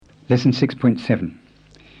Lesson 6.7.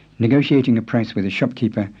 Negotiating a price with a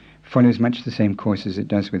shopkeeper follows much the same course as it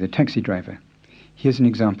does with a taxi driver. Here's an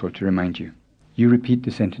example to remind you. You repeat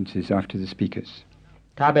the sentences after the speakers.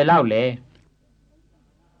 ဒါပဲလောက်လေ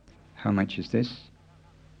How much is this?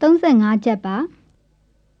 35ကျပ်ပါ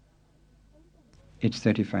It's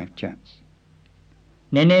 35 kyats.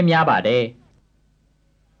 နည်းနည်းများပါတယ်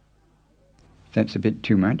That's a bit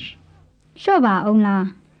too much. လျှော့ပါအောင်လား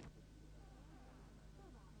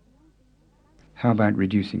How about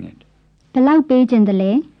reducing it? ဘယ်လောက်ပေးခြင်းတ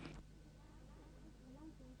လဲ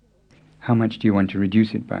How much do you want to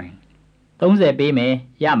reduce it by? 30ပေးမယ်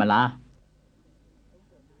ရမလား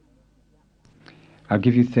I'll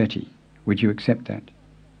give you 30. Would you accept that?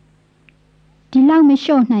 ဒီလောက်မ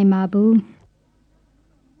လျှော့နိုင်ပါဘူး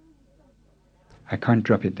I can't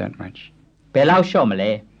drop it that much. ဘယ်လောက်လျှော့မ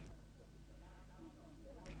လဲ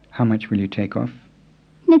How much will you take off?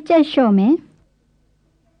 နှစ်ကျပ်လျှော့မယ်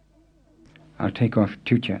I'll take off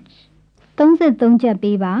 2 kyats. 33ကျပ်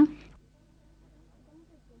ပေးပါ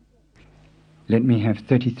Let me have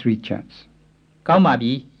 33 kyats. ကောင်းပါ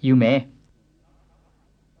ပြီယူမယ်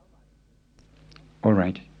All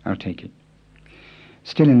right, I'll take it.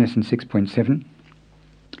 Still in lesson 6.7,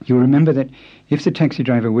 you'll remember that if the taxi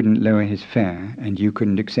driver wouldn't lower his fare and you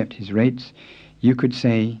couldn't accept his rates, you could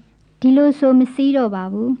say, ဒီလိုဆိုမစီးတော့ပါ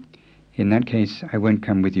ဘူး in that case, I won't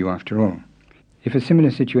come with you after all. If a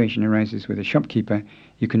similar situation arises with a shopkeeper,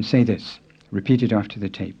 you can say this. Repeat it after the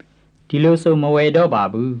tape. ဒီလိုဆိုမဝယ်တော့ပါ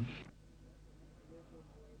ဘူး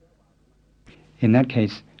In that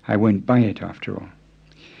case, I won't buy it after all.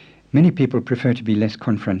 Many people prefer to be less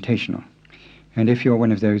confrontational. And if you're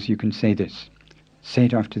one of those, you can say this. Say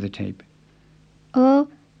it after the tape. အော်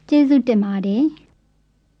ကျေးဇူးတင်ပါတယ်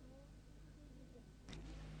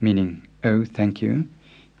Meaning, oh, thank you.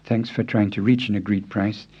 Thanks for trying to reach an agreed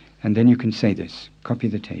price. And then you can say this. Copy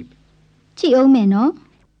the tape. ကြည့်အောင်မယ်နော်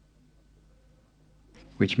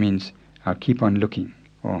Which means, I'll keep on looking.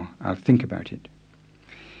 Or, I'll think about it.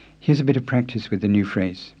 Here's a bit of practice with the new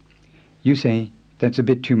phrase. You say, that's a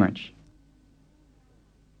bit too much.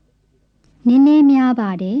 နည်းနည်းများပါ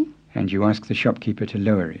တယ် And you ask the shopkeeper to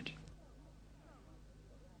lower it.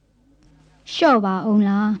 လျှော့ပါအောင်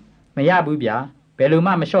လား မရဘူးဗျာဘယ်လို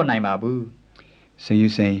မှမလျှော့နိုင်ပါဘူး So you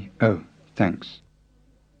say, oh, thanks.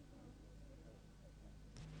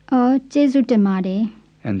 အော်ကျေးဇူးတင်ပါတယ်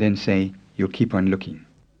And then say, you'll keep on looking.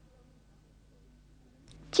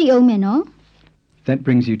 ကြည့်အောင်မယ်နော် That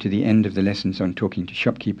brings you to the end of the lessons on talking to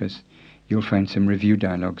shopkeepers. You'll find some review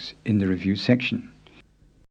dialogues in the review section.